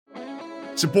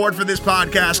Support for this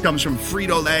podcast comes from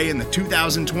Frito-Lay and the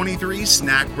 2023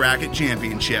 Snack Bracket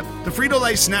Championship. The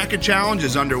Frito-Lay Snack-It Challenge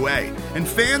is underway, and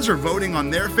fans are voting on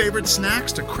their favorite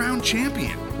snacks to crown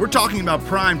champion. We're talking about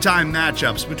prime-time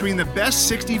matchups between the best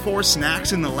 64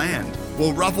 snacks in the land.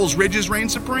 Will Ruffles Ridges reign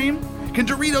supreme? Can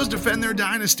Doritos defend their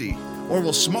dynasty? Or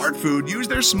will Smart Food use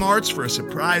their smarts for a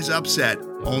surprise upset?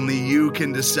 Only you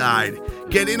can decide.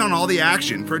 Get in on all the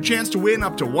action for a chance to win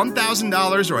up to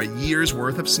 $1,000 or a year's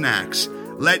worth of snacks.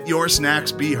 Let your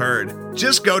snacks be heard.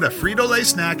 Just go to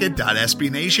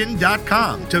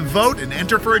fritolaysnacket.sbnation.com to vote and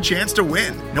enter for a chance to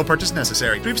win. No purchase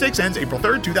necessary. Sweepstakes ends April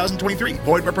 3rd, 2023.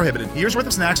 Void where prohibited. Year's worth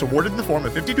of snacks awarded in the form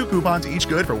of 52 coupons, each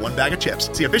good for one bag of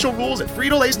chips. See official rules at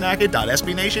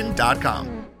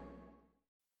fritolaysnacket.sbnation.com.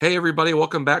 Hey everybody,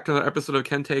 welcome back to another episode of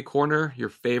Kente Corner, your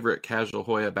favorite casual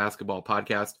Hoya basketball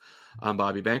podcast. I'm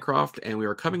Bobby Bancroft, and we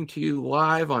are coming to you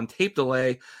live on tape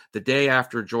delay the day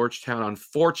after Georgetown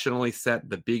unfortunately set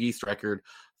the Big East record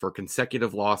for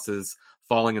consecutive losses,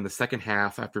 falling in the second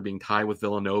half after being tied with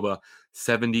Villanova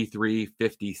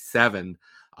 73-57.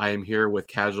 I am here with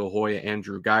casual Hoya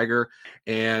Andrew Geiger,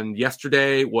 and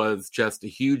yesterday was just a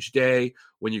huge day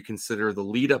when you consider the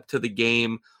lead up to the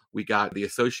game. We got the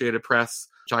Associated Press,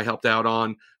 which I helped out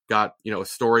on, got a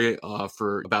story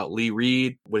about Lee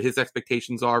Reed, what his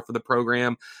expectations are for the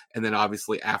program. And then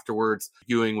obviously afterwards,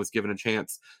 Ewing was given a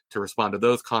chance to respond to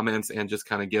those comments and just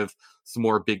kind of give some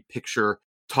more big picture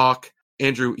talk.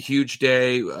 Andrew, huge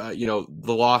day. The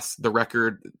loss, the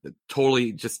record,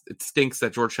 totally just, it stinks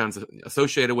that Georgetown's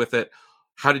associated with it.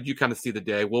 How did you kind of see the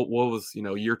day? What was,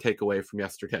 your takeaway from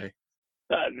yesterday?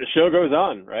 The show goes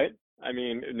on, right? I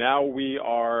mean, now we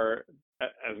are,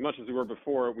 as much as we were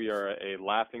before, we are a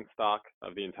laughing stock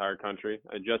of the entire country.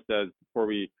 And just as before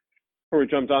we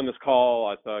jumped on this call,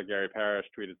 I saw Gary Parrish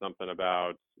tweeted something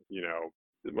about,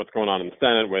 what's going on in the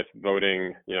Senate with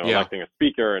voting, electing a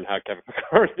speaker, and how Kevin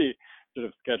McCarthy should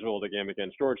have scheduled a game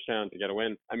against Georgetown to get a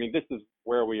win. I mean, this is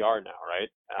where we are now, right?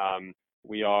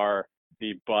 We are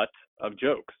the butt of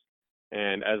jokes.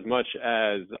 And as much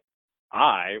as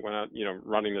when I,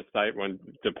 running the site when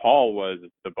DePaul was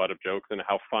the butt of jokes and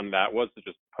how fun that was to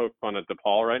just poke fun at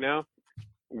DePaul right now,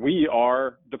 we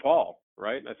are DePaul,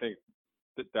 right? I think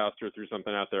that Douster threw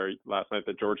something out there last night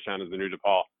that Georgetown is the new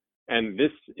DePaul. And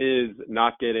this is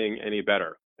not getting any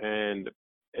better. And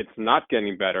it's not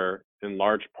getting better in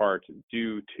large part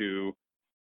due to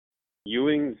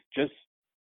Ewing's just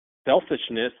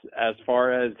selfishness as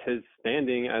far as his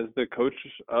standing as the coach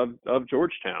of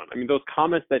Georgetown. I mean, those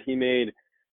comments that he made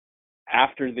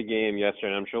after the game yesterday,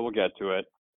 and I'm sure we'll get to it,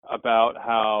 about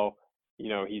how,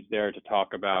 he's there to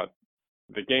talk about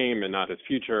the game and not his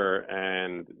future,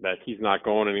 and that he's not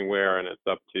going anywhere, and it's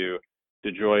up to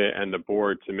DeJoya and the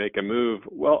board to make a move.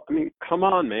 Well, I mean, come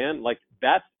on, man. Like,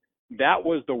 that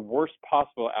was the worst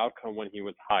possible outcome when he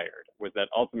was hired, was that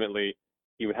ultimately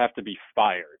he would have to be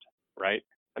fired, right?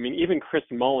 I mean, even Chris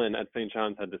Mullen at St.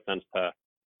 John's had the sense to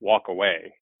walk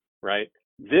away, right?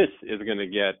 This is going to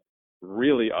get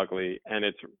really ugly, and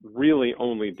it's really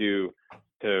only due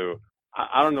to,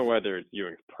 I don't know whether it's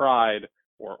Ewing's pride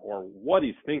or what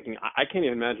he's thinking. I can't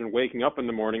even imagine waking up in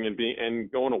the morning and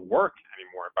going to work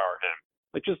anymore if I were him.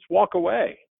 Like, just walk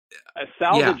away.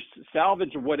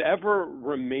 Salvage whatever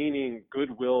remaining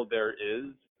goodwill there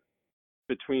is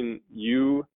between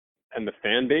you and the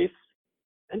fan base,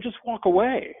 and just walk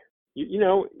away. He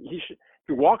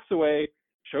walks away,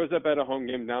 shows up at a home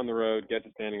game down the road, gets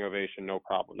a standing ovation, no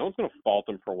problem. No one's going to fault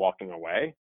him for walking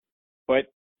away. But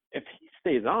if he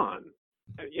stays on,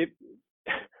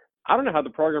 I don't know how the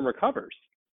program recovers.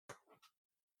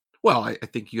 Well, I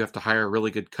think you have to hire a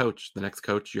really good coach. The next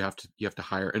coach you have to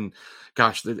hire, and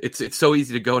gosh, it's so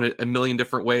easy to go in a million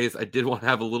different ways. I did want to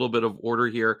have a little bit of order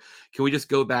here. Can we just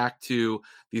go back to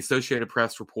the Associated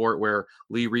Press report where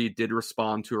Lee Reed did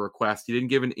respond to a request? He didn't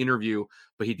give an interview,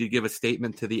 but he did give a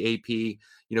statement to the AP. He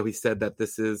said that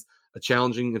this is a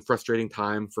challenging and frustrating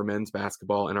time for men's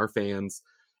basketball and our fans.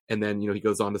 And then, he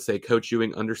goes on to say, Coach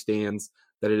Ewing understands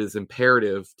that it is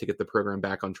imperative to get the program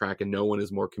back on track, and no one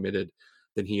is more committed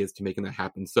than he is to making that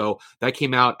happen. So that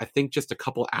came out, I think, just a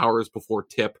couple hours before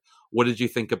tip. What did you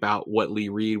think about what Lee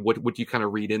Reed? What would you kind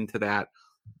of read into that?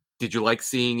 Did you like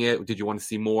seeing it? Did you want to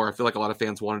see more? I feel like a lot of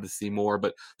fans wanted to see more,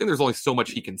 but I think there's only so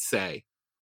much he can say.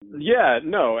 Yeah,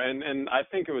 no, and I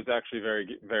think it was actually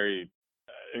very, very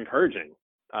encouraging.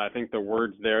 I think the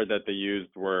words there that they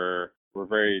used were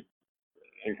very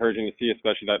encouraging to see,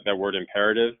 especially that word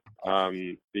imperative,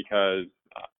 because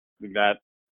that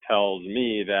tells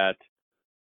me that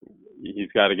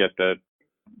he's got to get the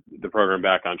program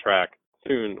back on track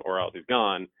soon, or else he's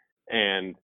gone,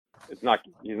 and he's not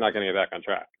going to get back on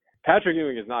track. Patrick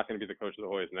Ewing is not going to be the coach of the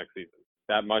Hoyas next season.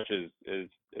 That much is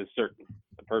certain.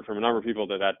 I've heard from a number of people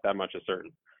that much is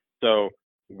certain. So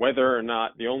whether or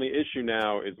not, the only issue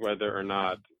now is whether or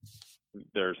not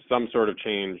there's some sort of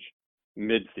change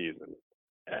mid-season.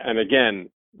 And again,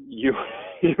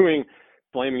 Ewing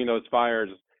flaming those fires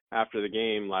after the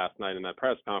game last night in that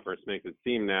press conference makes it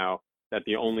seem now that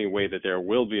the only way that there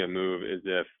will be a move is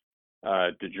if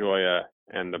DeGioia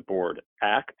and the board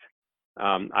act.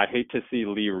 I hate to see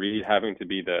Lee Reed having to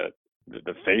be the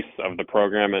face of the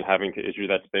program and having to issue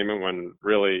that statement when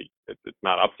really it's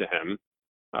not up to him.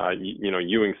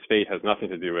 Ewing's fate has nothing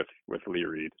to do with Lee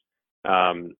Reed.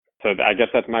 So I guess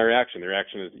that's my reaction. The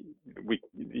reaction is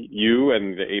you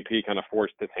and the AP kind of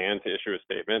forced his hand to issue a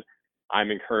statement. I'm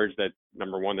encouraged that,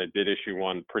 number one, they did issue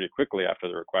one pretty quickly after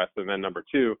the request. And then number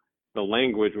two, the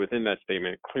language within that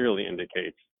statement clearly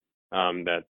indicates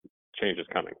that change is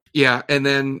coming. Yeah. And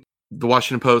then the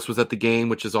Washington Post was at the game,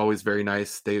 which is always very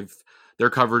nice. Their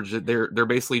coverage, they're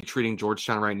basically treating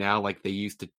Georgetown right now like they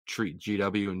used to treat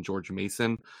GW and George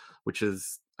Mason, which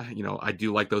is, I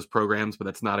do like those programs, but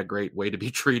that's not a great way to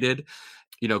be treated.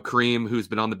 Kareem, who's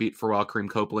been on the beat for a while, Kareem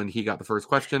Copeland, he got the first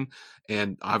question.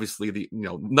 And obviously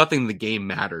nothing in the game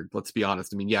mattered. Let's be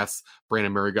honest. I mean, yes,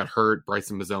 Brandon Murray got hurt.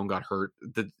 Bryson Mazzone got hurt.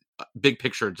 The big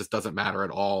picture just doesn't matter at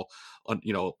all.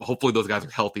 Hopefully those guys are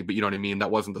healthy, but you know what I mean?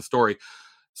 That wasn't the story.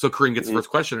 So Kareem gets the first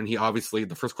question, and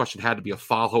the first question had to be a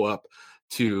follow-up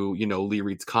to, Lee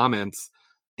Reed's comments.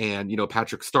 And,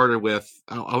 Patrick started with,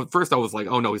 first I was like,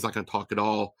 oh no, he's not going to talk at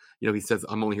all. He says,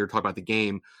 I'm only here to talk about the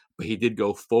game, but he did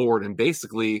go forward and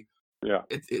basically,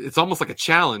 it's almost like a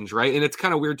challenge, right? And it's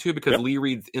kind of weird too, because Lee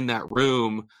Reed's in that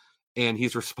room and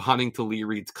he's responding to Lee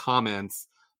Reed's comments,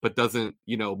 but doesn't,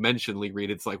 mention Lee Reed.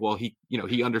 It's like, well,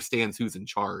 he understands who's in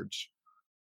charge.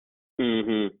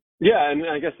 Mm-hmm. Yeah, and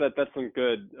I guess that's some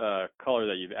good color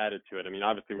that you've added to it. I mean,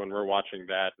 obviously, when we're watching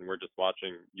that and we're just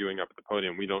watching Ewing up at the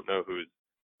podium, we don't know who's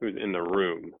in the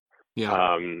room.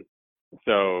 Yeah.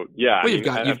 So yeah. Well,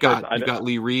 you've got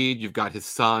Lee Reed, you've got his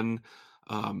son.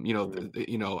 I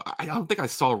don't think I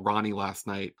saw Ronnie last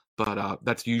night, but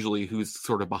that's usually who's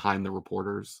sort of behind the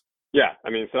reporters. Yeah,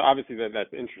 I mean, so obviously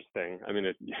that's interesting. I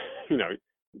mean,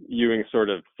 Ewing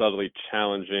sort of subtly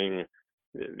challenging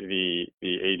the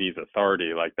AD's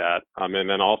authority like that, and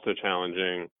then also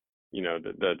challenging,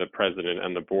 the president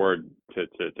and the board to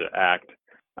act.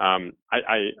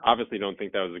 I obviously don't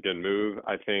think that was a good move.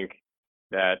 I think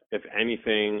that if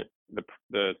anything,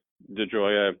 the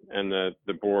DeGioia and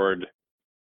the board,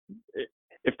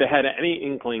 if they had any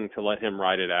inkling to let him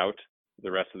ride it out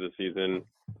the rest of the season,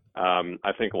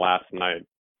 I think last night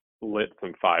lit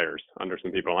some fires under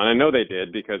some people, and I know they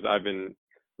did because I've been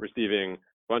receiving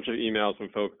bunch of emails from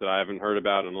folks that I haven't heard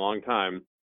about in a long time.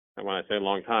 And when I say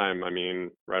long time, I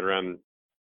mean right around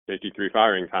JT3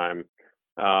 firing time,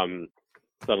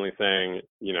 suddenly saying,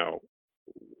 what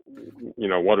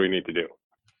do we need to do?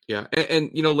 Yeah. And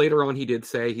later on, he did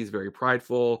say he's very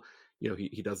prideful.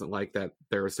 He doesn't like that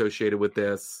they're associated with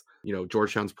this.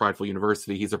 Georgetown's prideful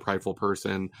university. He's a prideful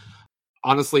person.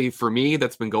 Honestly, for me,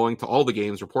 that's been going to all the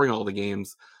games, reporting all the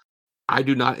games, I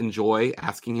do not enjoy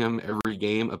asking him every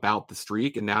game about the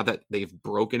streak. And now that they've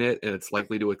broken it and it's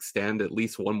likely to extend at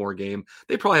least one more game,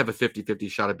 they probably have a 50-50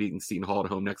 shot of beating Seton Hall at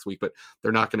home next week, but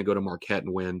they're not going to go to Marquette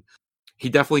and win. He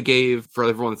definitely gave, for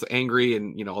everyone that's angry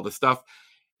and, all this stuff,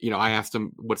 I asked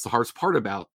him, what's the hardest part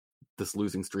about this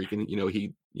losing streak? And,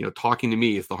 he, talking to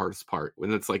me is the hardest part.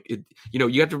 And it's like,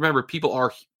 you have to remember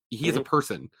he is a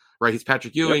person, right? He's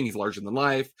Patrick Ewing. Yep. He's larger than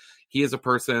life. He is a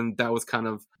person. That was kind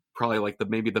of probably like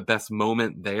maybe the best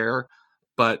moment there,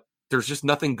 but there's just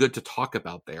nothing good to talk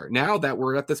about there. Now that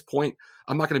we're at this point,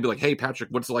 I'm not going to be like, hey, Patrick,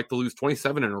 what's it like to lose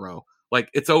 27 in a row? Like,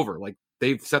 it's over. Like,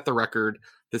 they've set the record.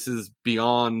 This is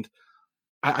beyond,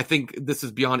 I think this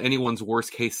is beyond anyone's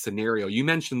worst case scenario. You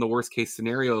mentioned the worst case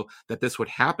scenario that this would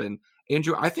happen.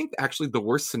 Andrew, I think actually the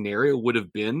worst scenario would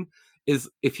have been is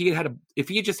if he had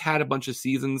just had a bunch of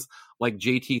seasons like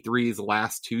JT3's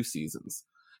last two seasons.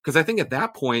 Because I think at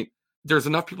that point, there's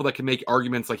enough people that can make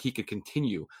arguments like he could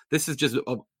continue. This is just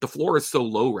the floor is so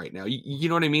low right now. You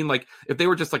know what I mean? Like if they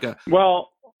were just like I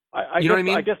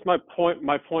guess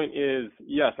my point is,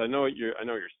 yes, I know what you're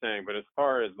saying, but as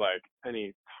far as like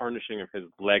any tarnishing of his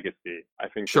legacy, I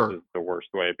think sure. This is the worst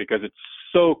way because it's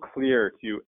so clear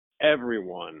to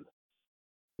everyone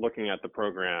looking at the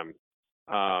program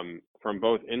from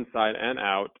both inside and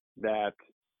out that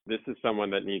this is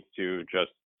someone that needs to just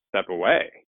step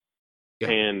away. Yeah.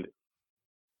 And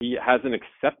he hasn't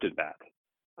accepted that.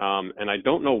 And I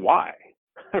don't know why.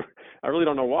 I really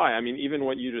don't know why. I mean, even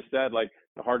what you just said, like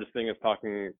the hardest thing is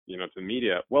talking, to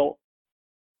media. Well,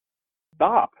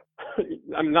 stop.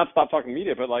 I mean, not stop talking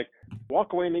media, but like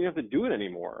walk away and then you have to do it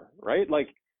anymore, right? Like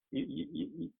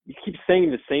you keep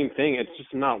saying the same thing. It's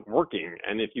just not working.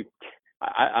 And if you,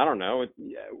 I don't know.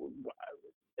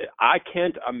 I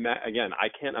can't I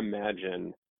can't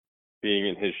imagine being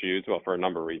in his shoes. Well, for a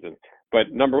number of reasons, but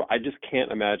I just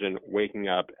can't imagine waking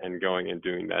up and going and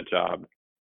doing that job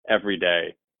every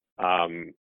day.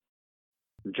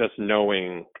 Just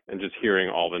knowing and just hearing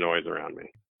all the noise around me.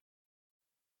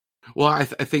 Well, I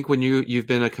think when you've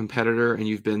been a competitor and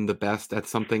you've been the best at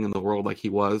something in the world, like he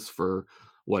was for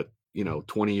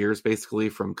 20 years, basically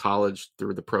from college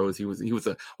through the pros, he was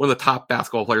one of the top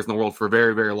basketball players in the world for a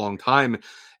very, very long time.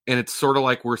 And it's sort of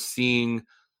like we're seeing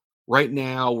right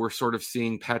now, we're sort of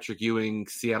seeing Patrick Ewing,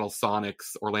 Seattle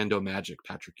Sonics, Orlando Magic,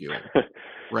 Patrick Ewing,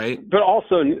 right? But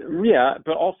also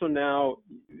now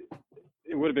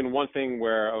it would have been one thing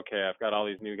where, okay, I've got all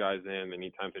these new guys in, they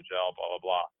need time to gel, blah, blah,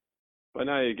 blah. But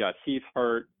now you've got Heath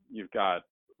hurt, you've got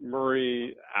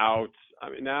Murray out. I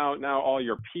mean, now all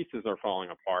your pieces are falling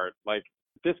apart. Like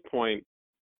at this point,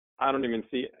 I don't even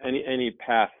see any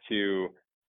path to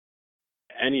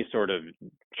any sort of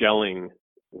gelling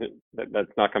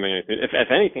that's not coming anything. If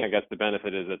anything, I guess the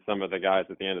benefit is that some of the guys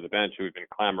at the end of the bench who we've been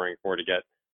clamoring for to get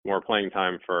more playing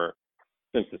time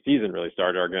since the season really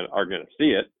started are going to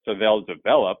see it. So they'll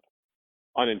develop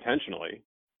unintentionally,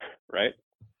 right?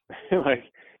 Like,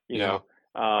 you know,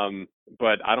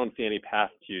 but I don't see any path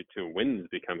to wins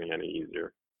becoming any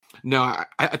easier. No,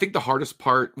 I think the hardest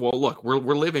part, well, look, we're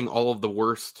living all of the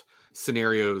worst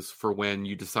scenarios for when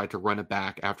you decide to run it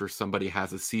back after somebody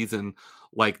has a season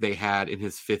like they had in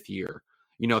his fifth year.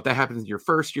 If that happens in your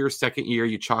first year, second year,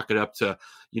 you chalk it up to,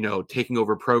 taking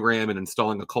over a program and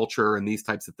installing a culture and these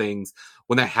types of things.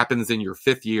 When that happens in your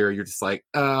fifth year, you're just like,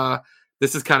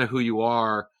 this is kind of who you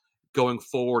are. Going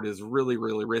forward is really,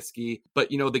 really risky. But,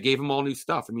 they gave him all new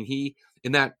stuff. I mean, he,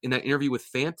 in that interview with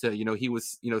Fanta, he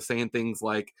was, saying things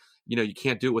like, you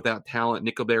can't do it without talent.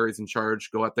 Nickelberry's in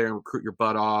charge. Go out there and recruit your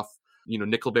butt off.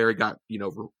 Nickelberry got,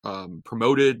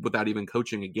 promoted without even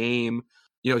coaching a game.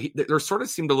 There sort of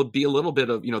seemed to be a little bit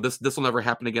of, this will never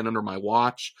happen again under my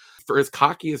watch. For as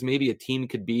cocky as maybe a team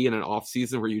could be in an off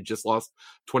season where you just lost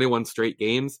 21 straight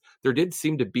games, there did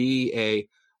seem to be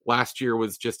last year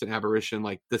was just an aberration.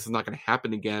 Like, this is not going to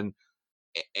happen again.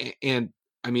 And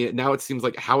I mean, now it seems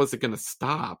like, how is it going to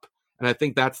stop? And I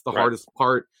think that's the hardest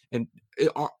part. And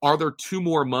are there 2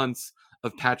 more months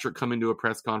of Patrick coming to a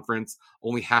press conference?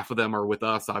 Only half of them are with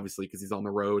us, obviously, because he's on the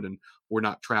road and we're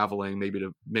not traveling, maybe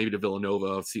to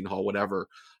Villanova, Seton Hall, whatever.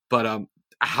 But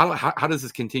how does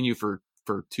this continue for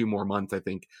 2 more months? I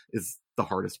think is the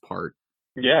hardest part.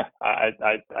 Yeah, I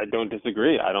don't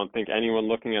disagree. I don't think anyone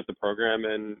looking at the program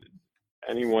and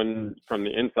anyone from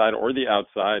the inside or the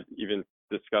outside, even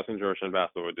discussing Georgetown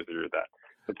basketball, would disagree with that.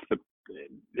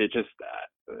 It's just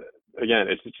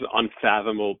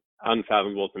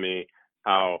unfathomable to me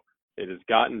how it has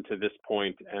gotten to this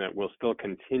point, and it will still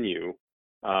continue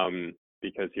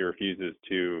because he refuses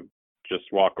to just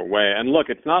walk away. And look,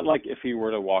 it's not like if he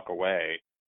were to walk away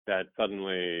that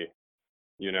suddenly,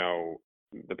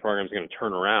 the program's going to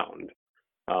turn around.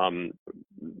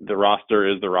 The roster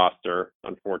is the roster,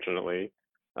 unfortunately.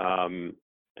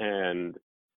 And,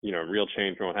 real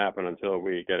change won't happen until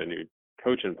we get a new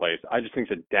coach in place. I just think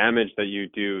the damage that you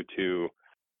do to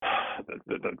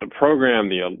the program,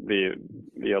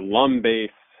 the alum base,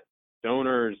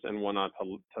 donors and whatnot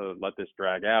to let this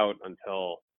drag out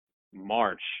until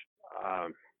March,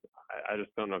 I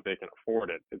just don't know if they can afford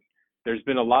it. There's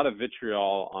been a lot of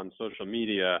vitriol on social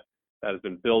media that has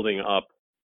been building up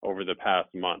over the past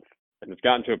month. And it's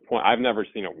gotten to a point, I've never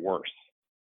seen it worse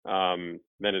than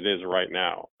it is right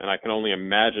now. And I can only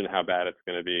imagine how bad it's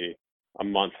going to be a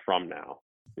month from now,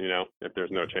 if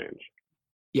there's no change.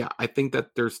 Yeah, I think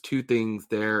that there's 2 things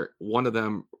there. One of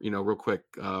them, real quick,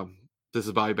 this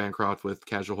is Bobby Bancroft with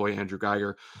Casual Hoya, Andrew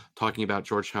Geiger, talking about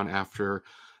Georgetown after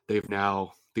they've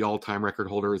now the all-time record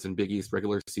holders in Big East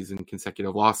regular season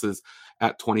consecutive losses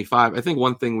at 25. I think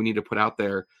one thing we need to put out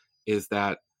there is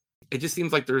that it just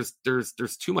seems like there's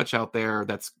too much out there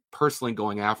that's personally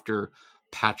going after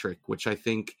Patrick, which I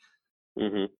think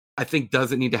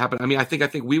doesn't need to happen. I mean, I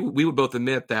think we would both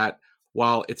admit that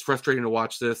while it's frustrating to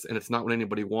watch this and it's not what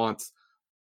anybody wants,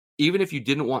 even if you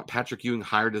didn't want Patrick Ewing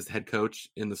hired as head coach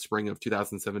in the spring of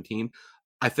 2017,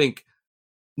 I think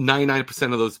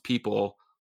 99% of those people,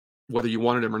 whether you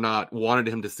wanted him or not, wanted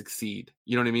him to succeed.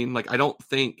 You know what I mean? Like, I don't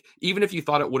think, even if you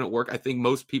thought it wouldn't work, I think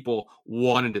most people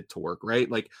wanted it to work,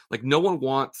 right? Like no one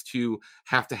wants to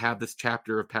have this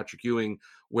chapter of Patrick Ewing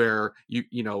where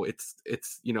it's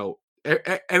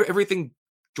everything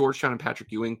Georgetown and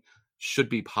Patrick Ewing should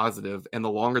be positive. And the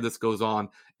longer this goes on,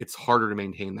 it's harder to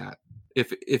maintain that,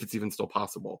 if it's even still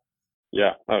possible.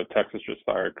 Yeah. Oh, Texas just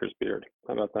fired Chris Beard.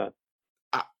 How about that?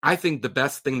 I think the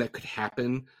best thing that could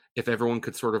happen, if everyone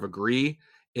could sort of agree,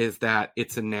 is that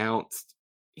it's announced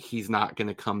he's not going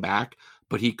to come back,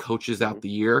 but he coaches out the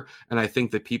year. And I think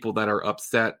the people that are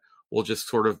upset will just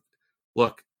sort of,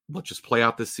 look, let's just play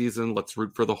out this season. Let's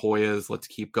root for the Hoyas. Let's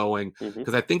keep going.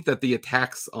 Because I think that the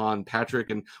attacks on Patrick,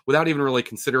 and without even really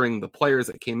considering the players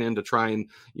that came in to try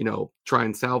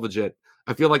and salvage it,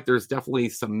 I feel like there's definitely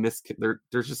some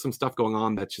there's just some stuff going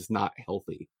on that's just not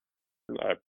healthy.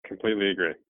 I completely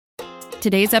agree.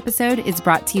 Today's episode is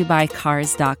brought to you by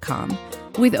Cars.com.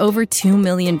 With over 2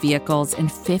 million vehicles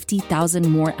and 50,000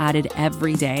 more added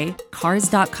every day,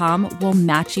 Cars.com will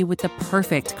match you with the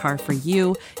perfect car for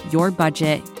you, your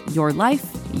budget, your life,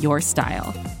 your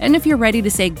style. And if you're ready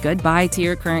to say goodbye to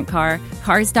your current car,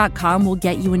 Cars.com will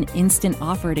get you an instant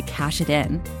offer to cash it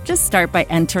in. Just start by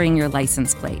entering your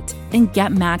license plate and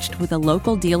get matched with a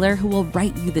local dealer who will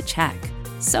write you the check.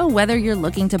 So whether you're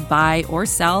looking to buy or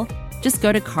sell, just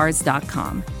go to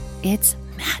Cars.com. It's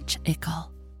magical.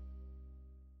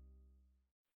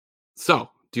 So,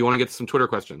 do you want to get to some Twitter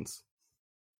questions?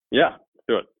 Yeah,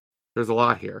 do it. There's a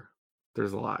lot here.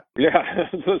 There's a lot. Yeah,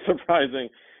 it's a surprising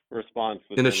response.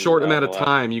 In a short amount of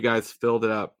time, you guys filled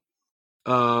it up.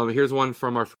 Here's one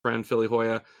from our friend Philly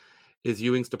Hoya. Is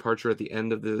Ewing's departure at the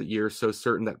end of the year so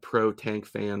certain that pro Tank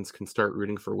fans can start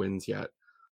rooting for wins yet?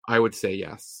 I would say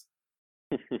yes.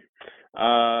 Again,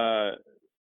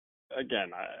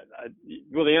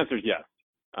 well, the answer is yes.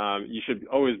 You should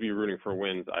always be rooting for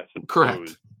wins, I suppose.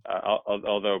 Correct.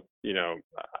 Although,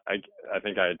 I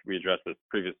think we addressed this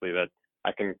previously, that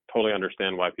I can totally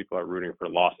understand why people are rooting for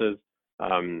losses.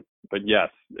 But yes,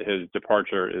 his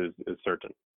departure is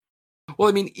certain. Well,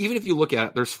 I mean, even if you look at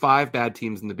it, there's 5 bad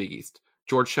teams in the Big East.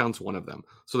 Georgetown's one of them.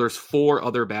 So there's 4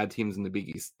 other bad teams in the Big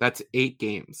East. That's 8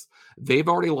 games. They've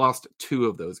already lost 2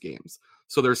 of those games.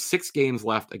 So there's 6 games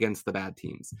left against the bad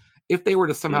teams. If they were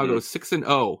to somehow go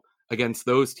 6-0 against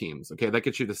those teams, okay, that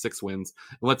gets you to 6 wins.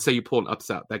 And let's say you pull an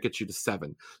upset, that gets you to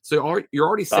 7. So you're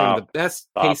already saying the best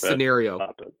case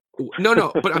scenario.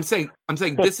 No, but I'm saying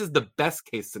this is the best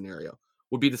case scenario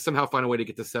would be to somehow find a way to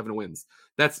get to 7 wins.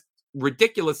 That's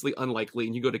ridiculously unlikely,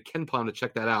 and you go to KenPom to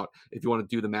check that out if you want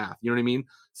to do the math. You know what I mean?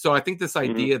 So I think this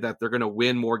idea that they're going to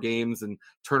win more games and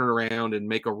turn it around and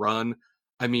make a run.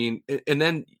 I mean, and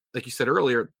then like you said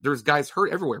earlier, there's guys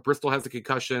hurt everywhere. Bristol has a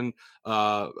concussion.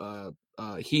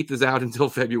 Heath is out until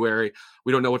February.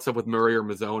 We don't know what's up with Murray or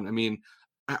Mazzone. I mean,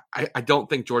 I don't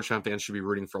think Georgetown fans should be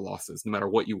rooting for losses, no matter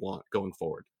what you want going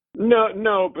forward.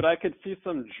 No, but I could see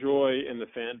some joy in the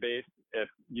fan base if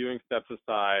Ewing steps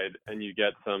aside and you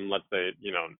get some, let's say,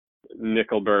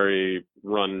 Nickelberry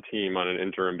run team on an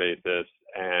interim basis,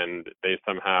 and they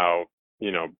somehow,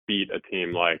 beat a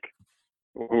team like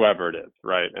whoever it is,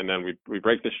 right? And then we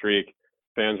break the streak,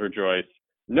 fans rejoice,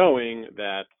 knowing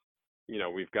that,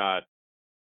 we've got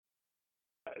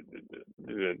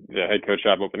the head coach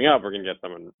job opening up. We're going to get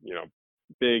someone,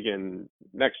 big in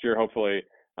next year, hopefully.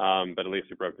 But at least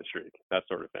we broke the streak, that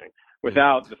sort of thing,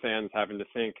 without the fans having to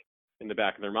think in the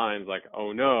back of their minds, like,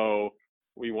 oh no,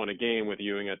 we won a game with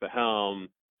Ewing at the helm.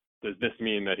 Does this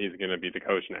mean that he's going to be the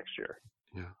coach next year?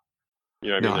 Yeah.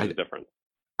 There's a difference.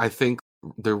 I think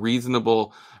the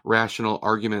reasonable, rational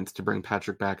arguments to bring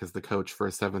Patrick back as the coach for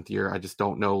a 7th year, I just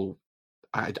don't know.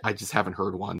 I just haven't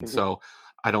heard one. So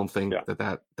I don't think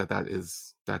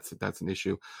that's an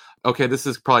issue. Okay. This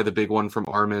is probably the big one from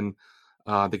Armin.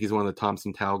 I think he's one of the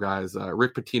Thompson Towel guys.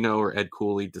 Rick Pitino or Ed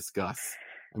Cooley, discuss.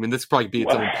 I mean, this could probably be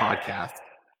its own podcast.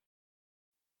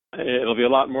 It'll be a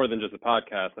lot more than just a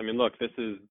podcast. I mean, look, this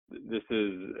is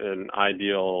an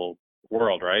ideal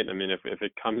world, right? I mean, if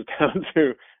it comes down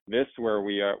to this, where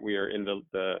we are in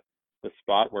the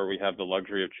spot where we have the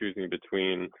luxury of choosing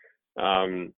between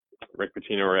Rick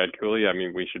Pitino or Ed Cooley, I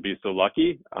mean, we should be so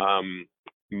lucky.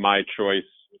 My choice,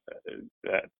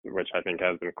 which I think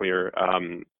has been clear,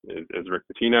 is Rick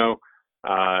Pitino.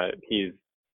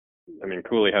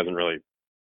 Cooley hasn't really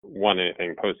won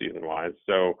anything postseason wise.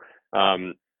 So,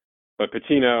 but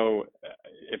Pitino,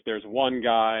 if there's one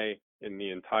guy in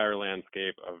the entire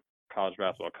landscape of college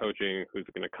basketball coaching who's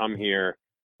going to come here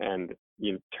and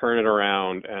turn it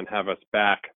around and have us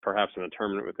back, perhaps in the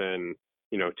tournament within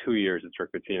 2 years, it's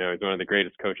Rick Pitino. He's one of the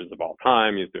greatest coaches of all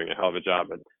time. He's doing a hell of a job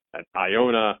at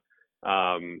Iona.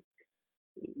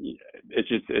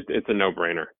 It's a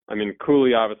no-brainer. I mean,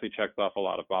 Cooley obviously checks off a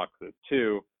lot of boxes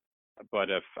too, but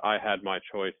if I had my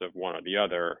choice of one or the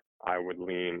other, I would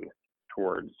lean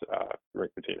towards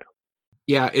Rick Pitino.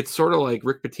 Yeah, it's sort of like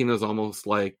Rick Pitino's almost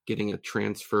like getting a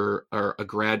transfer or a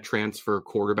grad transfer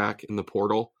quarterback in the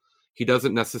portal. He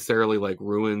doesn't necessarily like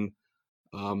ruin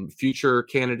future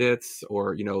candidates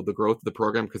or the growth of the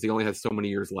program because he only has so many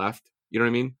years left. You know what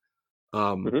I mean?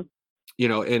 Um, Hmm.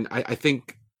 and I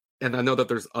think, and I know that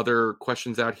there's other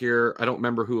questions out here. I don't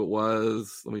remember who it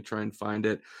was. Let me try and find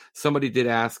it. Somebody did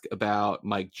ask about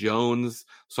Mike Jones,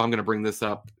 so I'm going to bring this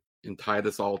up and tie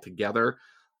this all together.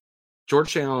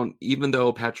 Georgetown, even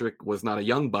though Patrick was not a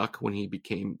young buck when he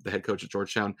became the head coach at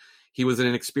Georgetown, he was an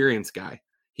inexperienced guy.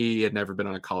 He had never been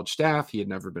on a college staff. He had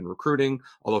never been recruiting.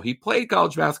 Although he played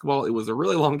college basketball, it was a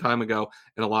really long time ago,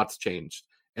 and a lot's changed.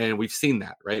 And we've seen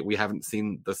that, right? We haven't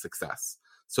seen the success.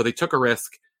 So they took a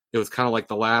risk. It was kind of like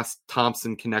the last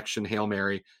Thompson connection Hail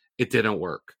Mary. It didn't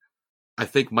work. I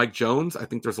think Mike Jones, I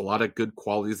think there's a lot of good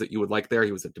qualities that you would like there.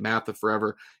 He was at DeMatha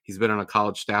forever. He's been on a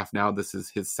college staff now. This is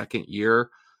his second year.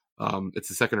 It's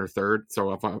the second or third.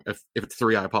 So if it's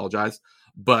three, I apologize.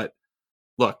 But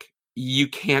look, you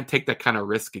can't take that kind of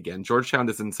risk again. Georgetown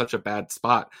is in such a bad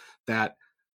spot that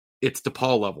it's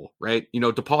DePaul level, right?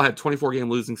 DePaul had 24-game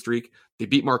losing streak. They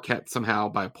beat Marquette somehow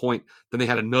by a point. Then they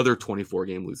had another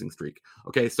 24-game losing streak.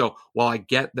 Okay, so while I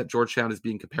get that Georgetown is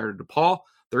being compared to DePaul,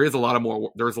 there's a lot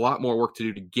more work to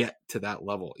do to get to that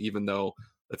level, even though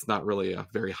that's not really a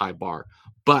very high bar.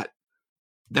 But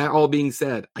that all being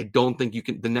said, I don't think you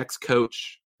can. The next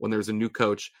coach, when there's a new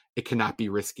coach, it cannot be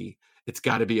risky. It's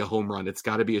got to be a home run. It's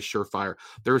got to be a surefire.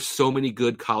 There are so many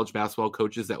good college basketball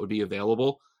coaches that would be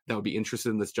available that would be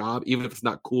interested in this job, even if it's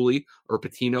not Cooley or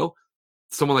Pitino.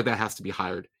 Someone like that has to be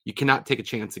hired. You cannot take a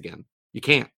chance again. You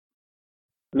can't.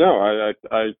 No, I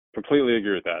completely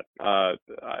agree with that.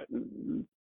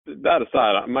 That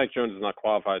aside, Mike Jones is not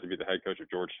qualified to be the head coach of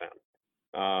Georgetown.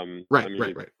 Right.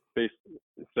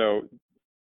 So,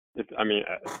 if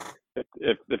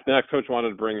the next coach wanted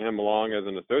to bring him along as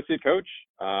an associate coach,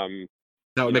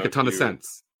 that would make a ton of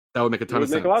sense. That would make a ton of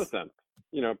sense. Make a lot of sense.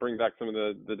 Bring back some of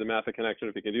the DeMatha connection.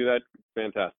 If he can do that,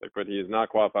 fantastic. But he is not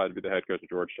qualified to be the head coach of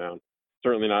Georgetown.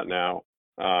 Certainly not now.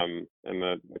 And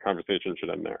the conversation should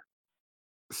end there.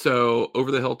 So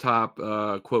Over the Hilltop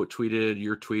quote tweeted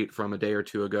your tweet from a day or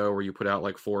two ago where you put out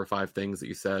like 4 or 5 things that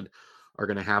you said are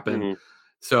going to happen. Mm-hmm.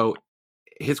 So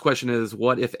his question is,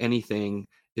 what, if anything,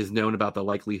 is known about the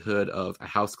likelihood of a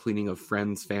house cleaning of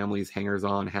friends, families,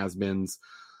 hangers-on, has-beens,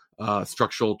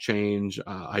 structural change,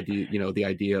 the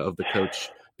idea of the coach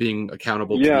being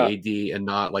accountable to the AD and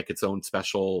not like its own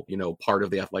special, part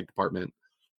of the athletic department?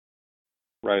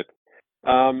 Right.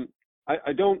 I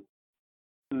don't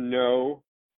know,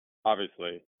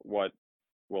 obviously, what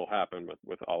will happen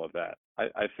with all of that.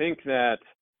 I think that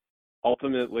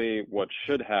ultimately what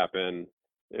should happen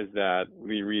is that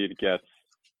Lee Reed gets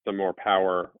some more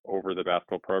power over the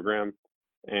basketball program,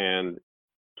 and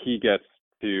he gets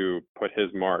to put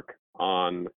his mark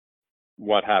on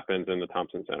what happens in the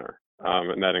Thompson Center,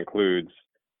 and that includes,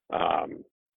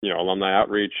 alumni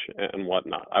outreach and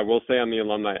whatnot. I will say on the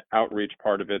alumni outreach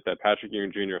part of it that Patrick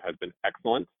Ewing Jr. has been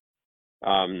excellent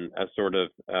as sort of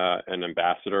an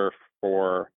ambassador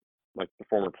for like the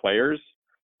former players,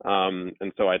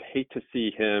 and so I'd hate to see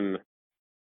him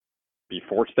be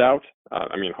forced out.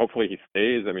 Hopefully he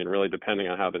stays. Really depending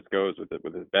on how this goes with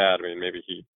his dad. Maybe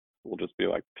he will just be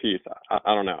like, peace.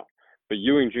 I don't know. But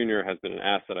Ewing Jr. has been an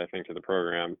asset, I think, to the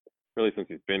program really since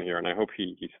he's been here, and I hope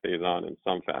he stays on in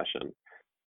some fashion.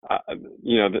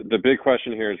 The big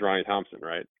question here is Ronnie Thompson,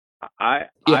 right? I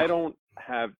don't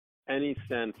have any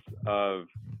sense of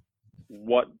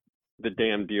what the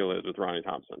damn deal is with Ronnie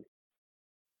Thompson.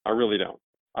 I really don't.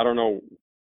 I don't know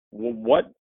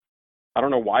I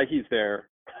don't know why he's there.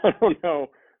 I don't know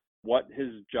what his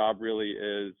job really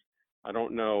is. I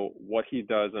don't know what he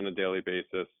does on a daily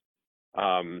basis.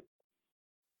 And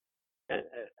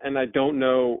I don't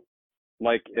know,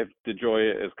 like, if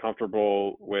DeJoya is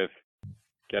comfortable with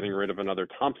getting rid of another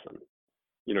Thompson.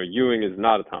 Ewing is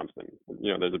not a Thompson.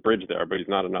 There's a bridge there, but he's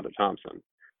not another Thompson.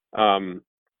 I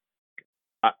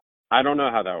don't know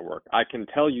how that would work. I can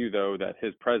tell you, though, that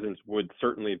his presence would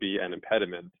certainly be an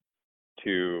impediment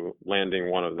to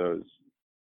landing one of those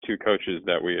 2 coaches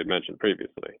that we had mentioned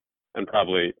previously, and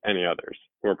probably any others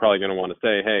who are probably going to want to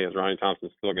say, hey, is Ronnie Thompson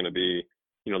still going to be,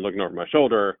 looking over my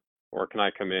shoulder, or can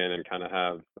I come in and kind of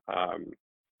have,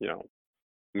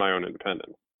 my own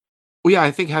independence? Well, yeah, I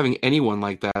think having anyone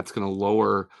like that's going to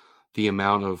lower the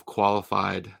amount of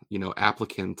qualified,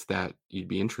 applicants that you'd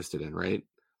be interested in, right?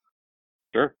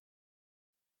 Sure.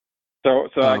 So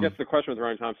I guess the question with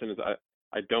Ronnie Thompson is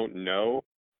I don't know.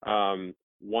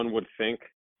 One would think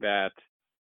that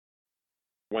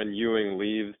when Ewing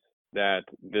leaves, that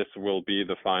this will be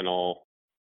the final,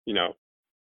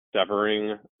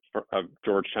 severing of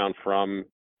Georgetown from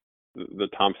the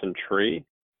Thompson tree.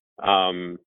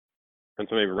 And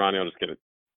so maybe Ronnie will just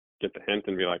get the hint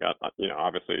and be like,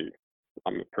 obviously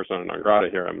I'm a persona non grata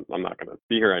here. I'm not going to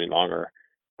be here any longer.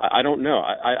 I don't know.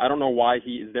 I don't know why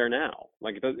he is there now.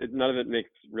 Like none of it makes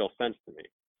real sense to me.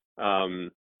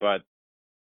 But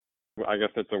I guess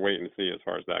it's a wait and see as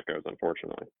far as that goes,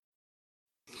 unfortunately.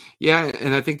 Yeah,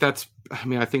 and I think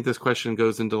I think this question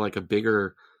goes into like a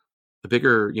bigger,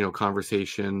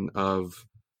 conversation of,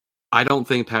 I don't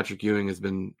think Patrick Ewing has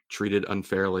been treated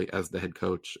unfairly as the head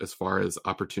coach as far as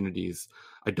opportunities.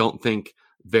 I don't think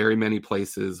very many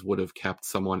places would have kept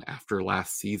someone after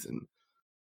last season.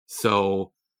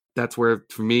 So that's where,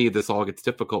 for me, this all gets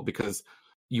difficult, because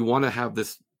you want to have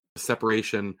this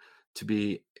separation to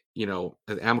be,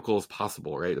 as amicable as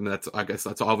possible, right? And I guess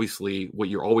that's obviously what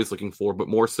you're always looking for, but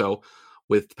more so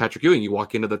with Patrick Ewing. You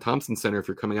walk into the Thompson Center if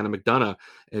you're coming out of McDonough,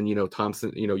 and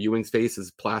Ewing's face is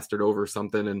plastered over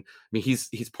something, and I mean he's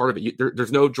part of it.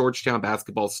 There's no Georgetown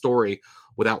basketball story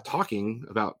without talking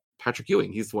about Patrick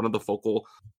Ewing. He's one of the focal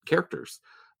characters.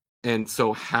 And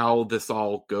so how this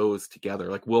all goes together,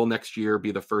 like, will next year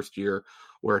be the first year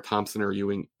where Thompson or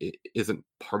Ewing isn't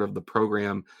part of the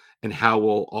program? And how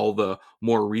will all the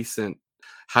more recent,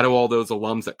 how do all those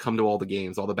alums that come to all the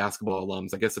games, all the basketball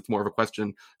alums, I guess it's more of a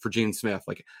question for Gene Smith,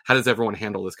 like, how does everyone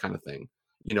handle this kind of thing?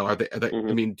 Are they Mm-hmm.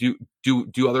 I mean,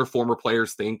 do other former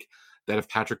players think that if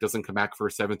Patrick doesn't come back for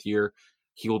a seventh year,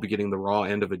 he will be getting the raw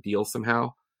end of a deal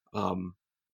somehow?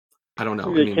 I don't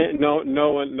know.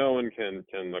 No one can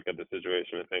look at the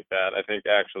situation and think that. I think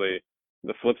actually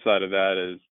the flip side of that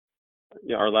is,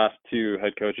 our last two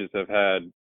head coaches have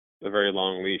had a very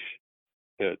long leash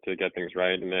to get things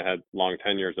right, and they had long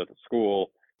tenures at the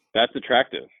school. That's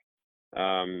attractive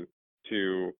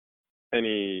to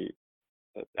any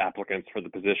applicants for the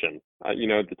position.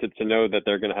 To know that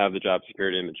they're going to have the job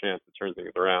security and the chance to turn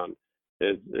things around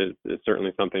is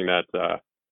certainly something that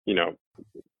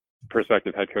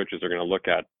prospective head coaches are going to look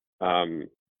at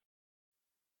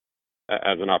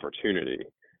as an opportunity.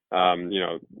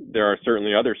 There are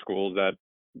certainly other schools that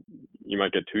you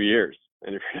might get 2 years,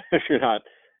 and if you're not,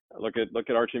 look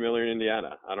at Archie Miller in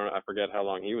Indiana. I forget how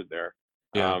long he was there.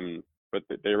 Yeah. But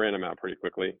they ran him out pretty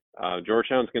quickly.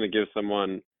 Georgetown's going to give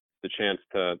someone the chance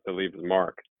to leave his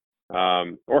mark,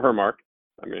 or her mark.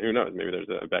 I mean, who knows? Maybe there's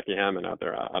a Becky Hammond out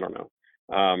there. I don't know.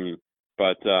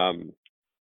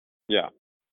 Yeah.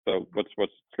 So let's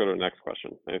go to the next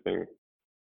question. Anything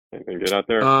good out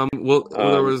there?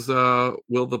 There was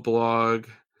will the blog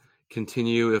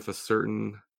continue if a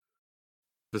certain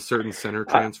center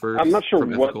transfers? I'm not sure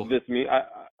what ethical? this means.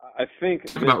 I think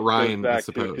Talking about Ryan, I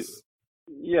suppose.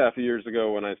 A few years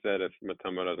ago when I said if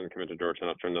Mutombo doesn't commit to Georgetown,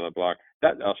 I'll turn down the blog.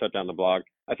 I'll shut down the blog.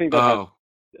 I think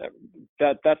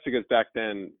that's because back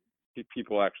then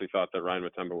people actually thought that Ryan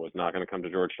Mutombo was not going to come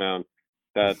to Georgetown.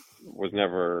 That was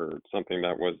never something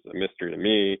that was a mystery to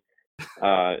me.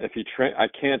 If he I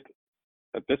can't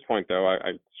at this point though.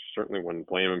 I certainly wouldn't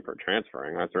blame him for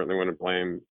transferring. I certainly wouldn't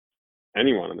blame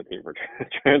anyone on the team for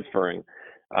transferring.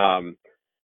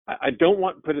 I don't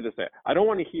want, put it this way, I don't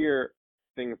want to hear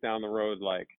things down the road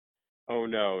like, oh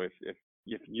no,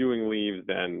 if Ewing leaves,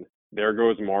 then there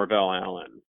goes Marvell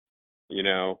Allen.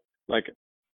 Like,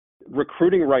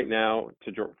 recruiting right now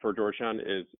for Georgetown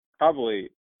is probably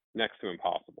next to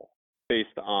impossible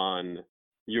based on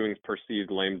Ewing's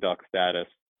perceived lame duck status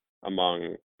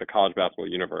among the college basketball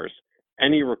universe.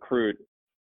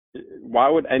 Why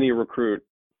would any recruit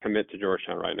commit to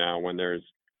Georgetown right now when there's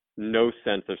no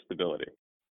sense of stability?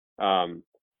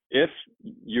 If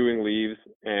Ewing leaves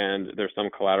and there's some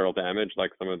collateral damage,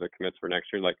 like some of the commits for next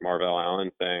year, like Marvell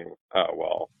Allen saying, oh,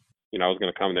 well, I was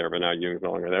going to come there, but now Ewing's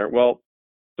no longer there. Well,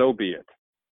 so be it.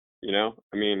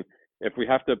 I mean, if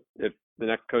the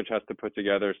next coach has to put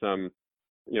together some,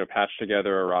 patch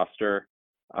together a roster,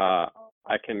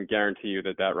 I can guarantee you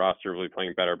that roster will be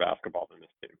playing better basketball than this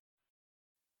team.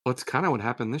 Well, it's kind of what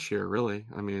happened this year, really.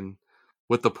 I mean,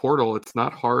 with the portal, it's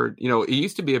not hard. It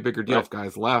used to be a bigger deal if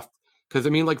guys left. Because, I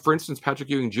mean, like, for instance, Patrick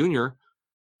Ewing Jr.,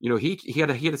 he had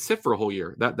to sit for a whole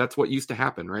year. That's what used to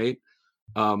happen, right?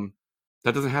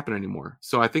 That doesn't happen anymore.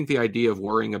 So I think the idea of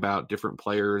worrying about different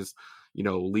players,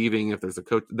 leaving if there's a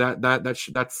coach, that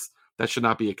should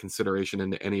not be a consideration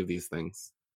into any of these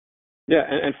things. Yeah,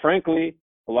 and frankly,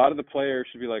 a lot of the players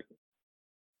should be like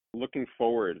looking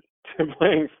forward to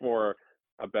playing for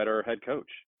a better head coach,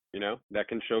 that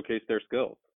can showcase their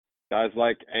skills. Guys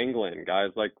like Anglin, guys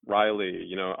like Riley,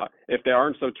 if they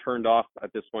aren't so turned off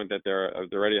at this point that they're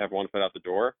already have one foot out the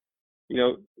door,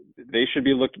 they should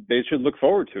look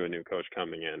forward to a new coach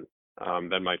coming in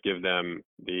that might give them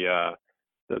the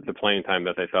the playing time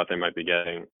that they thought they might be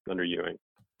getting under Ewing.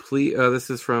 Please, this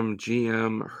is from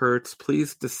GM Hertz.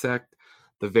 Please dissect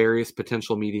the various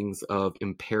potential meetings of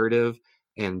imperative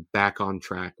and back on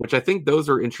track, which I think those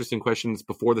are interesting questions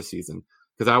before the season,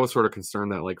 because I was sort of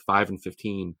concerned that like 5 and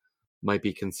 15 might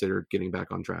be considered getting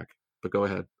back on track. But go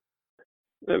ahead.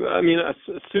 I mean,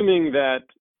 assuming that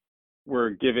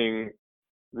we're giving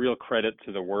real credit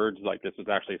to the words, like this is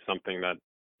actually something that,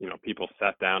 people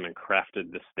sat down and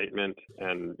crafted this statement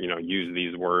and, use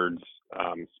these words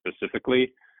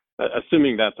specifically.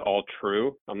 Assuming that's all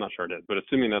true, I'm not sure it is, but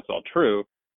assuming that's all true,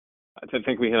 I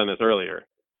think we hit on this earlier.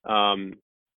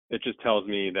 It just tells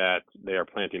me that they are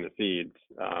planting the seeds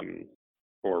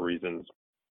for reasons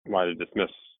why to dismiss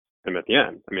him at the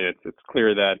end. I mean, it's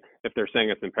clear that if they're saying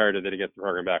it's imperative that he gets the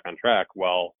program back on track,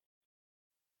 well,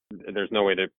 there's no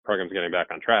way the program's getting back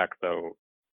on track, so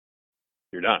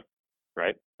you're done,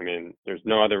 right? I mean, there's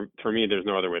no other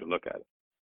way to look at it.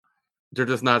 There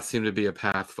does not seem to be a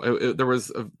path. There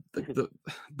was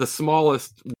the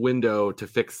smallest window to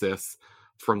fix this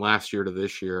from last year to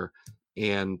this year.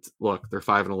 And look, they're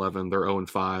 5-11. They're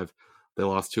 0-5. They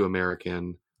lost to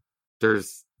American. There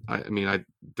just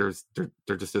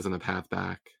isn't a path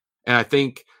back. And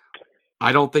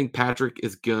I don't think Patrick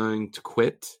is going to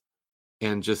quit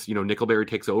and just, Nickelberry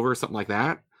takes over or something like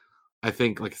that. I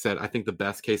think, like I said, the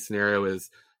best case scenario is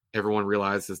everyone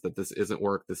realizes that this isn't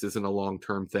work. This isn't a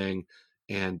long-term thing.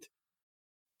 And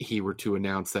he were to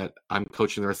announce that I'm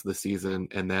coaching the rest of the season,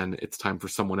 and then it's time for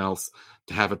someone else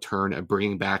to have a turn at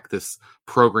bringing back this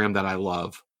program that I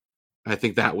love. I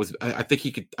think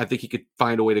he could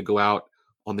find a way to go out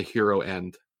on the hero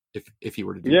end if he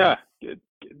were to do that. Yeah,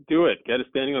 do it. Get a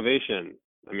standing ovation.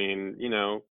 I mean,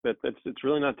 it's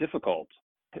really not difficult.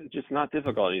 It's just not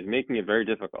difficult. He's making it very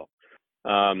difficult.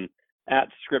 At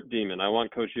Script Demon, I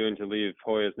want Coach Ewing to leave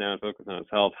Hoyas now and focus on his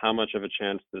health. How much of a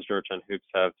chance does Georgetown Hoops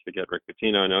have to get Rick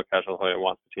Pitino? I know Casual Hoya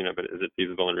wants Pitino, but is it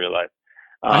feasible in real life?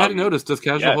 I hadn't noticed. Does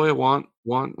Casual Hoya want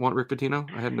Rick Pitino?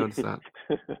 I hadn't noticed that.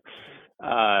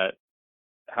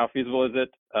 How feasible is it?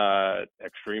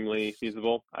 Extremely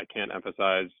feasible. I can't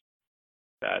emphasize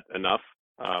that enough.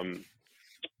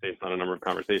 Based on a number of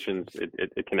conversations,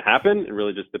 it can happen. It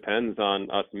really just depends on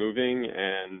us moving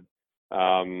and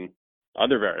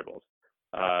other variables.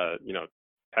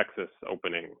 Texas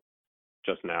opening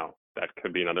just now, that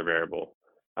could be another variable.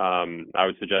 I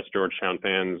would suggest Georgetown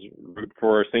fans root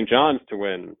for St. John's to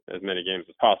win as many games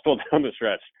as possible down the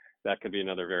stretch. That could be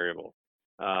another variable.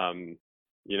 I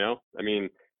mean,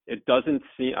 it doesn't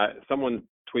seem, someone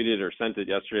tweeted or sent it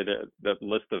yesterday, the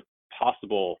list of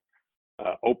possible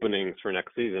openings for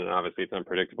next season. And obviously it's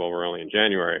unpredictable. We're only in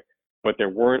January, but there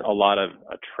weren't a lot of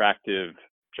attractive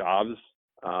jobs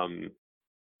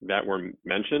that were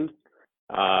mentioned.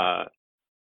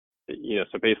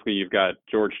 So basically you've got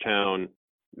Georgetown,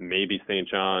 maybe St.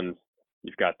 John's,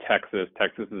 you've got Texas.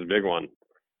 Texas is a big one.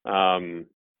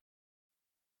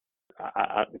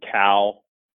 Cal,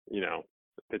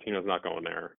 Pitino's not going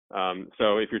there.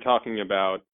 So if you're talking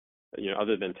about,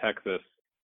 other than Texas,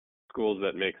 schools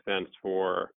that make sense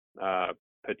for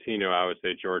Pitino, I would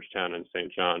say Georgetown and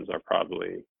St. John's are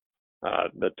probably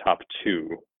the top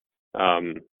two,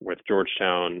 with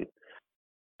Georgetown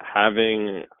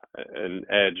having an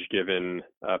edge given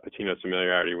Pitino's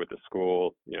familiarity with the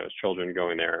school, his children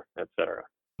going there, etc.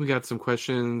 We got some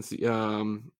questions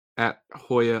at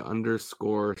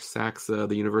Hoya_Saxa.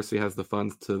 The university has the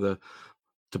funds to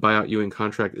buy out Ewing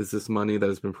contract. Is this money that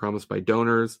has been promised by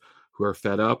donors who are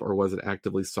fed up, or was it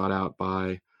actively sought out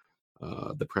by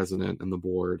the president and the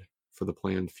board for the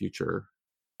planned future?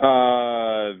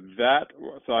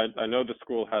 So I know the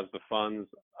school has the funds.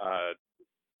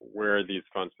 Where these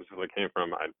funds specifically came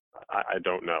from, I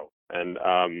don't know. And,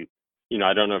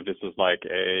 I don't know if this was like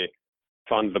a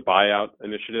fund the buyout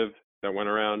initiative that went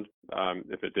around.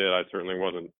 If it did, I certainly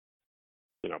wasn't,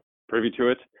 privy to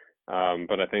it.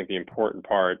 But I think the important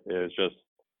part is just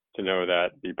to know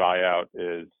that the buyout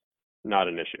is not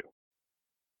an issue.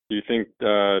 Do you think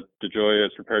DeGioia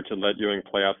is prepared to let Ewing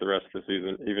play out the rest of the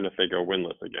season, even if they go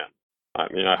winless again? I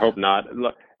mean, I hope not.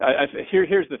 Look,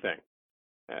 here's the thing,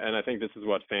 and I think this is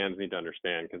what fans need to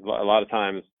understand, because a lot of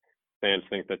times fans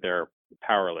think that they're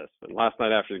powerless. And last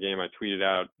night after the game, I tweeted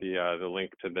out the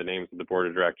link to the names of the board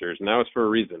of directors, and that was for a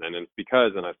reason, and it's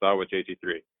because, and I saw it with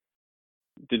JT3,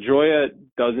 DeGioia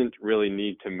doesn't really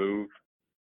need to move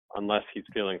unless he's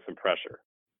feeling some pressure.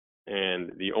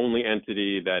 And the only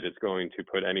entity that is going to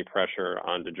put any pressure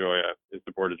on DeGioia is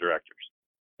the board of directors.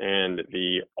 And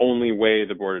the only way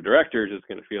the board of directors is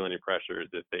going to feel any pressure is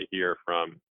if they hear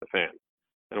from the fans.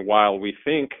 And while we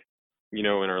think, in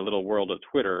our little world of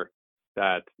Twitter,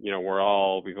 that,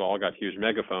 we've all got huge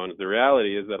megaphones. The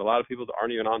reality is that a lot of people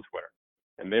aren't even on Twitter,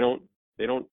 and they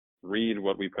don't read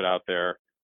what we put out there,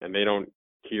 and they don't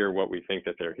hear what we think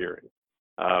that they're hearing.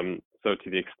 So to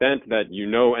the extent that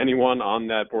anyone on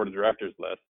that board of directors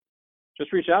list,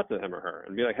 just reach out to him or her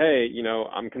and be like, hey,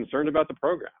 I'm concerned about the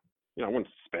program. I wouldn't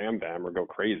spam them or go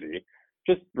crazy.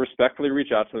 Just respectfully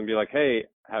reach out to them and be like, hey,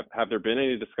 have there been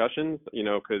any discussions?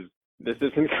 Because this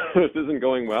isn't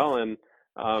going well, and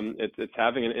it's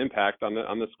having an impact on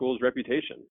the school's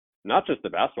reputation, not just the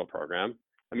basketball program.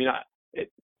 I mean, I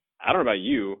don't know about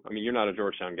you. I mean, you're not a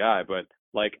Georgetown guy, but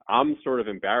like, I'm sort of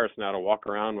embarrassed now to walk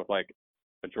around with like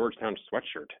a Georgetown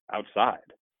sweatshirt outside,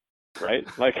 right?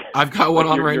 Like, I've got one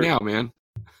on right now, man.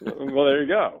 Well, there you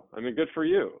go. I mean, good for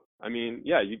you. I mean,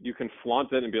 yeah, you can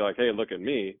flaunt it and be like, hey, look at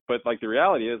me. But like, the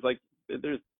reality is like,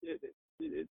 there's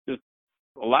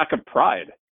a lack of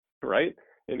pride, right,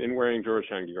 in wearing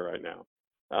Georgetown gear right now.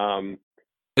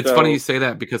 It's funny you say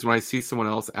that, because when I see someone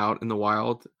else out in the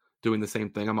wild doing the same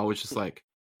thing, I'm always just like,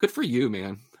 good for you,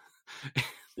 man.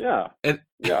 Yeah. I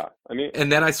mean,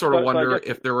 and then I sort of wonder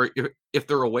if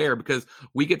they're aware, because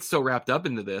we get so wrapped up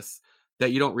into this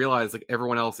that you don't realize like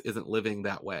everyone else isn't living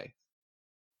that way.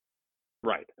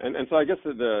 Right. And so I guess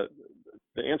the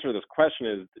answer to this question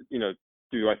is,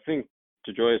 do I think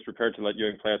DeJoy is prepared to let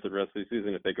Ewing play out the rest of the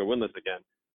season if they go winless again?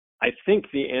 I think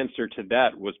the answer to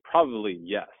that was probably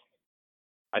yes.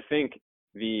 I think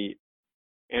the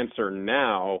answer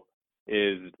now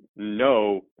is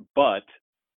no, but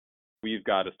we've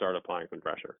got to start applying some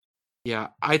pressure. Yeah,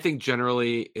 I think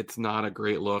generally it's not a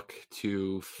great look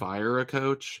to fire a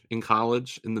coach in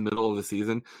college in the middle of the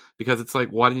season, because it's like,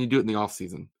 why didn't you do it in the off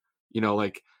season?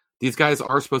 Like, these guys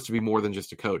are supposed to be more than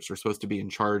just a coach. They're supposed to be in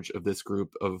charge of this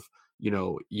group of,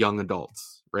 young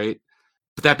adults, right?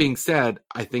 But that being said,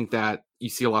 I think that you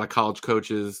see a lot of college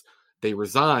coaches, they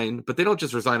resign, but they don't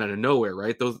just resign out of nowhere,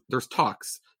 right? There's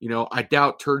talks. I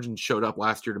doubt Turgeon showed up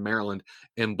last year to Maryland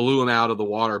and blew him out of the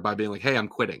water by being like, hey, I'm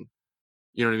quitting.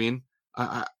 You know what I mean?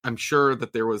 I'm sure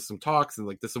that there was some talks and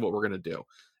like, this is what we're going to do.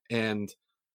 And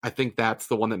I think that's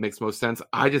the one that makes most sense.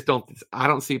 I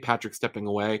don't see Patrick stepping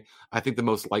away. I think the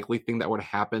most likely thing that would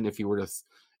happen if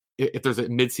there's a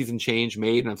midseason change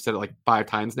made, and I've said it like 5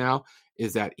 times now,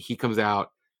 is that he comes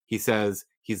out, he says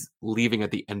he's leaving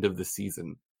at the end of the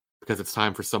season because it's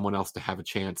time for someone else to have a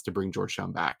chance to bring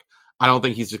Georgetown back. I don't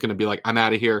think he's just going to be like, I'm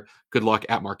out of here. Good luck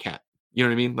at Marquette. You know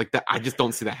what I mean? Like that. I just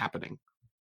don't see that happening.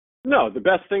 No, the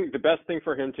best thing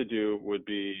for him to do would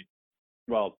be,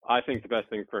 I think the best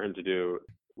thing for him to do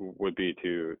would be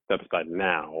to step aside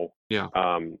now. Yeah.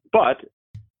 But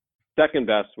second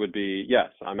best would be, yes,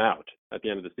 I'm out at the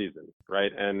end of the season,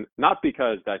 right? And not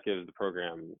because that gives the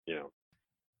program,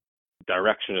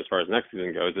 direction as far as next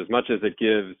season goes, as much as it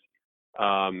gives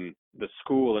the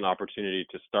school an opportunity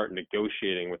to start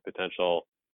negotiating with potential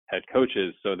head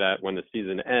coaches, so that when the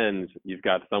season ends, you've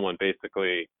got someone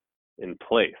basically in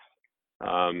place.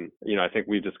 I think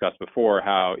we've discussed before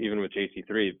how even with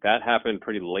JT3, that happened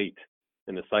pretty late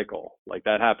in the cycle. Like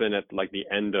that happened at like the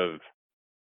end of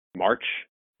March,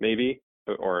 maybe,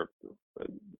 or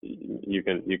you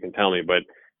can tell me. But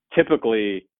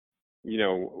typically,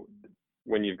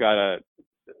 when you've got a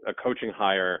coaching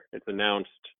hire, it's announced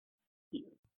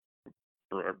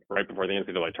right before the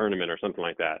NCAA tournament or something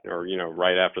like that, or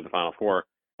right after the Final Four.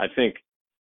 I think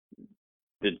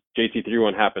the JT3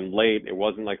 one happened late. It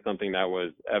wasn't like something that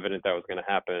was evident that was going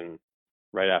to happen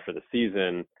right after the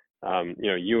season.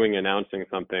 Ewing announcing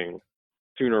something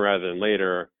sooner rather than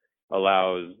later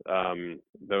allows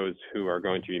those who are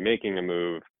going to be making a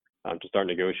move to start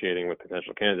negotiating with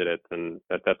potential candidates, and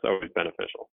that's always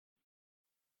beneficial.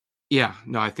 Yeah,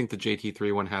 no, I think the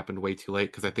JT3 one happened way too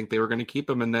late, because I think they were going to keep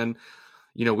him. And then,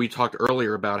 we talked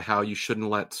earlier about how you shouldn't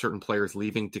let certain players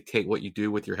leaving dictate what you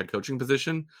do with your head coaching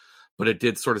position. But it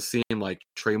did sort of seem like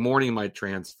Trey Morney might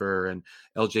transfer, and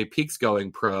LJ Peak's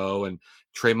going pro, and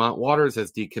Tremont Waters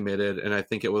has decommitted. And I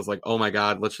think it was like, oh my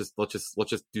God, let's just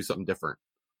do something different.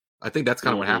 I think that's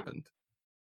kind of what happened.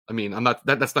 I mean,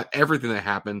 that's not everything that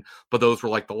happened, but those were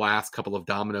like the last couple of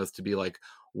dominoes to be like,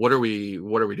 what are we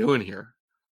doing here?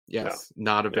 Yes,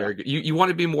 not a very good. You want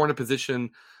to be more in a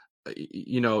position,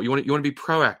 you want to be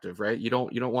proactive, right? You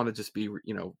don't want to just be,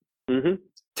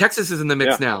 Texas is in the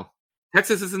mix now.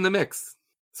 Texas is in the mix.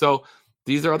 So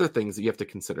these are other things that you have to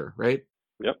consider, right?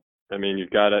 Yep. I mean, you've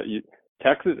got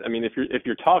Texas. I mean, if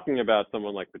you're talking about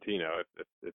someone like Pitino,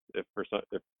 if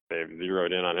they've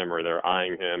zeroed in on him or they're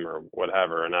eyeing him or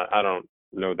whatever, and I don't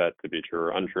know that to be true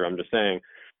or untrue. I'm just saying,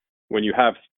 when you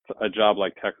have a job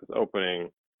like Texas opening,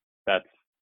 that's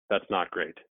not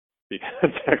great,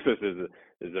 because Texas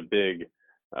is a big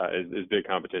is big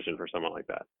competition for someone like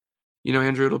that. You know,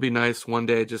 Andrew, it'll be nice one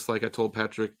day, just like I told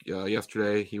Patrick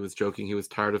yesterday. He was joking. He was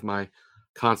tired of my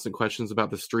constant questions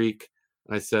about the streak.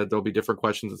 I said there'll be different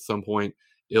questions at some point.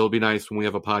 It'll be nice when we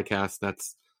have a podcast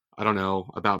that's, I don't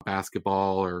know, about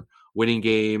basketball or winning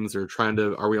games or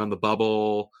are we on the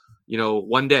bubble? You know,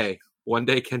 one day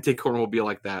Kente Corner will be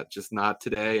like that, just not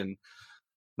today and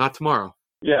not tomorrow.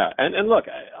 Yeah, and look,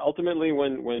 ultimately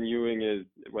when Ewing is,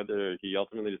 whether he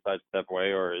ultimately decides to step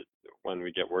away or when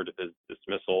we get word of his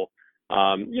dismissal,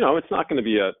 you know, it's not going to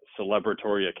be a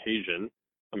celebratory occasion.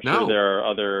 I'm sure there are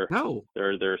other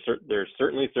there's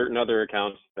certainly certain other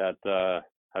accounts that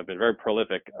have been very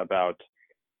prolific about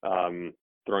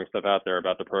throwing stuff out there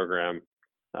about the program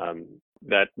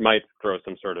that might throw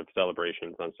some sort of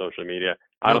celebrations on social media.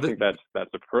 I don't think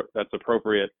that's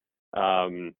appropriate.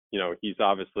 You know, he's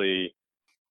obviously,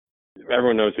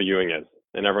 everyone knows who Ewing is,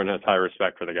 and everyone has high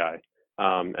respect for the guy,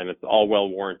 and it's all well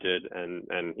warranted,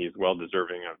 and he's well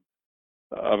deserving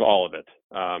of all of it.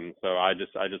 So I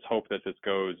just hope that this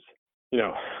goes, you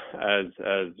know, as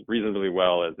reasonably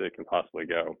well as it can possibly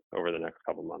go over the next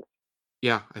couple months.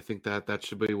 Yeah, I think that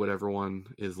should be what everyone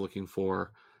is looking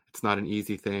for. It's not an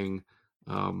easy thing.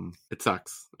 It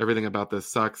sucks. Everything about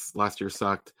this sucks. Last year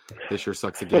sucked. This year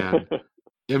sucks again.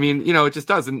 I mean, you know, it just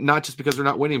does, and not just because they're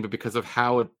not winning, but because of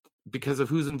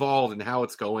who's involved and how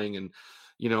it's going, and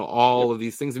you know, all of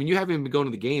these things. I mean, you haven't even been going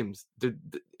to the games.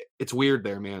 It's weird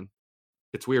there, man.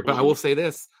 It's weird. But I will say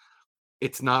this: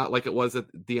 it's not like it was at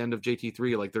the end of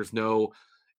JT3. Like,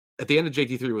 at the end of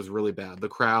JT3 was really bad. The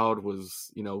crowd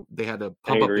was, you know, they had to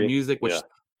pump angry. Up the music, which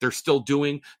they're still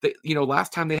doing. You know,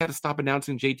 last time they had to stop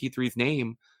announcing JT3's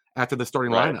name after the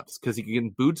starting lineups because he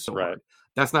getting booed so hard.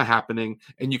 That's not happening.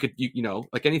 And you know,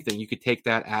 like anything, you could take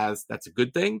that as that's a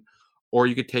good thing, or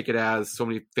you could take it as so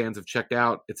many fans have checked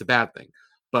out, it's a bad thing.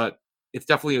 But it's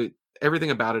definitely,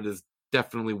 everything about it is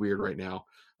definitely weird right now.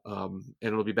 And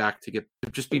it'll be back to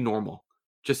just be normal.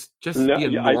 Just be a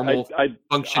normal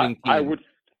functioning team.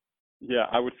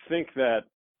 I would think that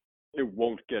it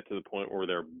won't get to the point where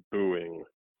they're booing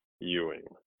Ewing,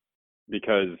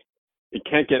 because it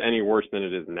can't get any worse than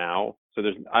it is now. So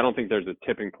I don't think there's a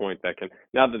tipping point that can,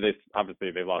 now that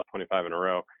they've lost 25 in a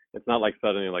row. It's not like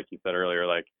suddenly, like you said earlier,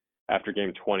 like after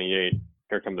game 28,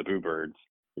 here come the boo birds.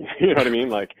 You know what I mean?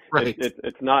 Like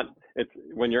it's not, it's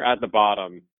when you're at the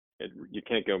bottom, you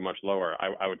can't go much lower,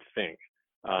 I would think.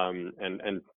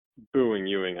 And booing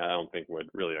Ewing, I don't think would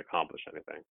really accomplish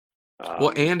anything.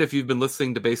 Well, and if you've been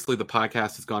listening to, basically the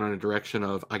podcast has gone in a direction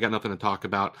of, I got nothing to talk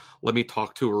about. Let me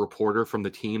talk to a reporter from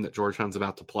the team that Georgetown's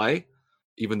about to play,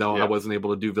 even though I wasn't able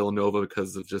to do Villanova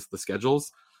because of just the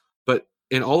schedules. But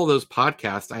in all of those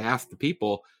podcasts, I asked the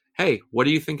people, hey, what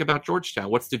do you think about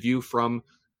Georgetown? What's the view from,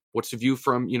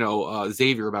 you know,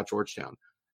 Xavier about Georgetown?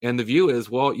 And the view is,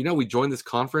 well, you know, we joined this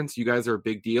conference. You guys are a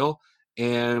big deal.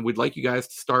 And we'd like you guys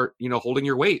to start, you know, holding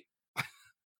your weight,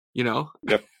 you know?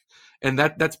 Yep. And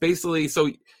that's basically, so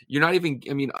you're not even,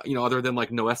 I mean, you know, other than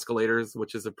like No Escalators,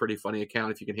 which is a pretty funny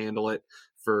account if you can handle it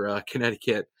for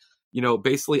Connecticut, you know,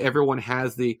 basically everyone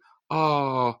has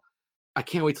I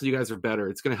can't wait till you guys are better.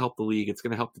 It's going to help the league. It's going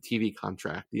to help the TV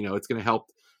contract. You know, it's going to help,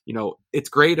 you know, it's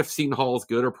great if Seton Hall is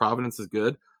good or Providence is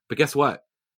good, but guess what?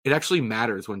 It actually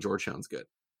matters when Georgetown's good.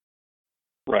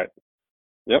 Right.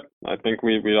 Yep. I think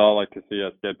we'd all like to see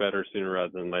us get better sooner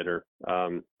rather than later.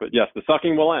 But yes, the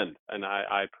sucking will end. And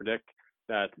I predict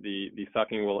that the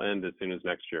sucking will end as soon as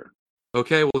next year.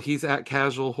 Okay, well, he's at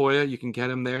Casual Hoya. You can get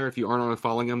him there. If you aren't on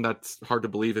following him, that's hard to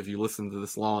believe if you listen to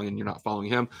this long and you're not following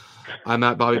him. I'm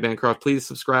at Bobby Bancroft. Please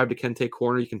subscribe to Kente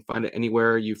Corner. You can find it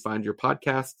anywhere you find your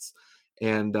podcasts.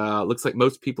 And looks like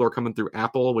most people are coming through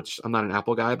Apple, which I'm not an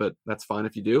Apple guy, but that's fine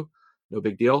if you do. No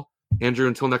big deal. Andrew,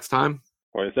 until next time.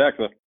 Hoyas.